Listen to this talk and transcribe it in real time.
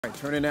All right,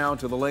 turning now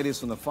to the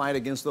latest in the fight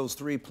against those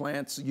three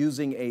plants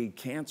using a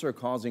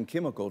cancer-causing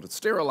chemical to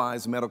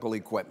sterilize medical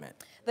equipment.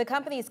 The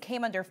companies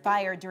came under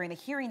fire during a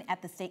hearing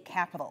at the state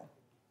capitol.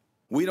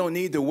 We don't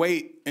need to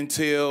wait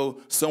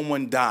until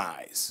someone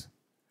dies,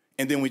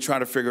 and then we try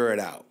to figure it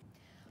out.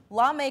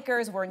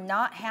 Lawmakers were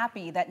not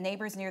happy that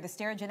neighbors near the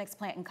Sterigenics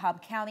plant in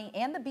Cobb County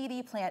and the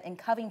BD plant in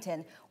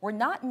Covington were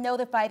not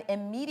notified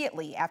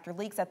immediately after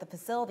leaks at the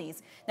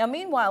facilities. Now,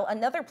 meanwhile,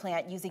 another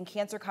plant using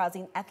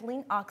cancer-causing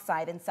ethylene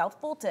oxide in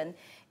South Fulton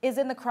is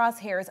in the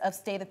crosshairs of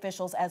state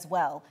officials as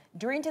well.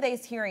 During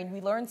today's hearing,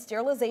 we learned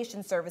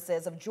Sterilization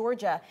Services of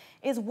Georgia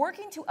is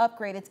working to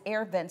upgrade its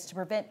air vents to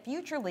prevent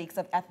future leaks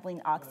of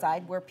ethylene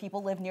oxide where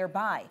people live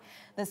nearby.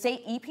 The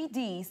state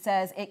EPD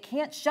says it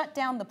can't shut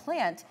down the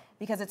plant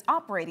because it's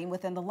operating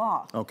within the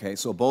law. Okay,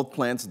 so both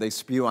plants, they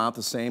spew out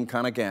the same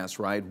kind of gas,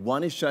 right?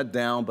 One is shut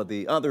down, but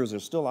the others are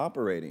still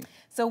operating.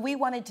 So we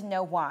wanted to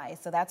know why.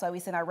 So that's why we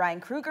sent our Ryan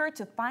Kruger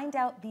to find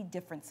out the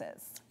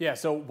differences. Yeah,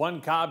 so one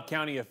Cobb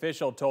County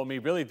official told me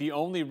really the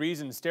only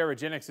reason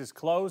Sterigenics is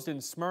closed in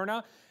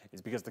Smyrna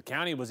is because the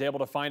county was able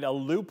to find a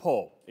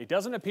loophole. It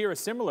doesn't appear a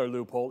similar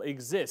loophole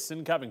exists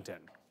in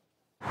Covington.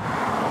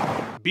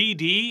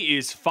 BD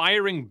is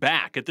firing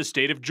back at the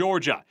state of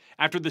Georgia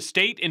after the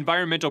State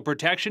Environmental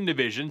Protection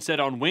Division said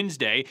on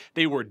Wednesday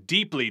they were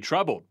deeply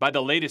troubled by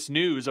the latest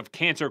news of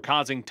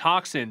cancer-causing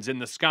toxins in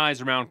the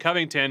skies around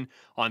Covington.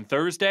 On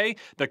Thursday,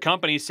 the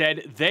company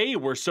said they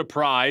were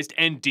surprised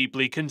and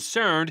deeply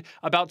concerned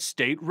about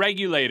state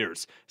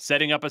regulators,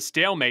 setting up a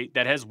stalemate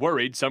that has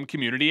worried some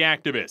community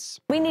activists.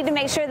 We need to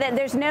make sure that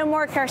there's no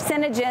more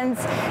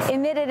carcinogens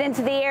emitted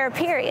into the air,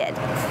 period.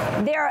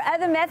 There are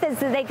other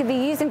methods that they could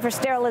be using for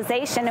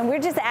sterilization, and we're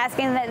just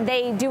asking that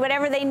they do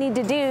whatever they need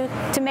to do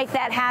to make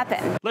that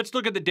happen. Let's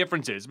look at the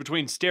differences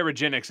between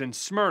Sterigenics in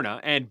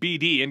Smyrna and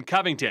BD in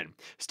Covington.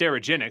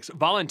 Sterigenics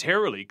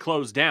voluntarily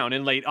closed down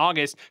in late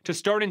August to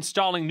start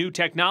installing new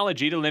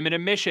technology to limit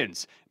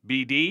emissions.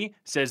 BD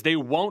says they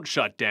won't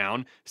shut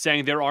down,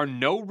 saying there are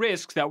no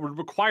risks that would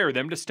require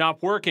them to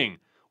stop working.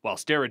 While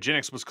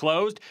Sterigenics was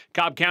closed,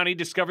 Cobb County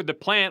discovered the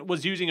plant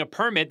was using a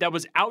permit that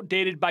was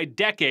outdated by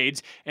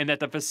decades and that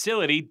the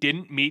facility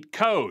didn't meet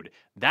code.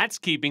 That's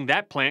keeping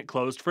that plant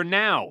closed for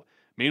now.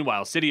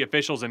 Meanwhile, city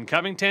officials in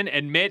Covington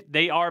admit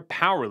they are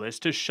powerless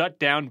to shut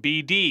down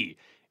BD.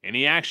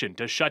 Any action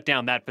to shut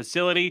down that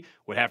facility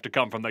would have to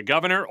come from the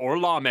governor or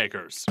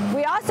lawmakers.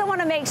 We also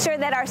want to make sure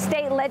that our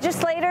state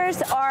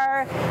legislators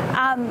are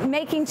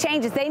making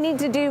changes. They need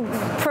to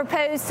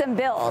propose some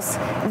bills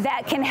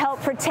that can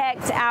help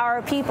protect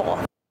our people.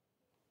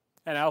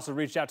 And I also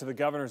reached out to the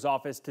governor's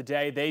office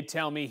today. They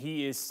tell me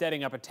he is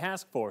setting up a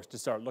task force to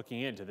start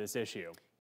looking into this issue.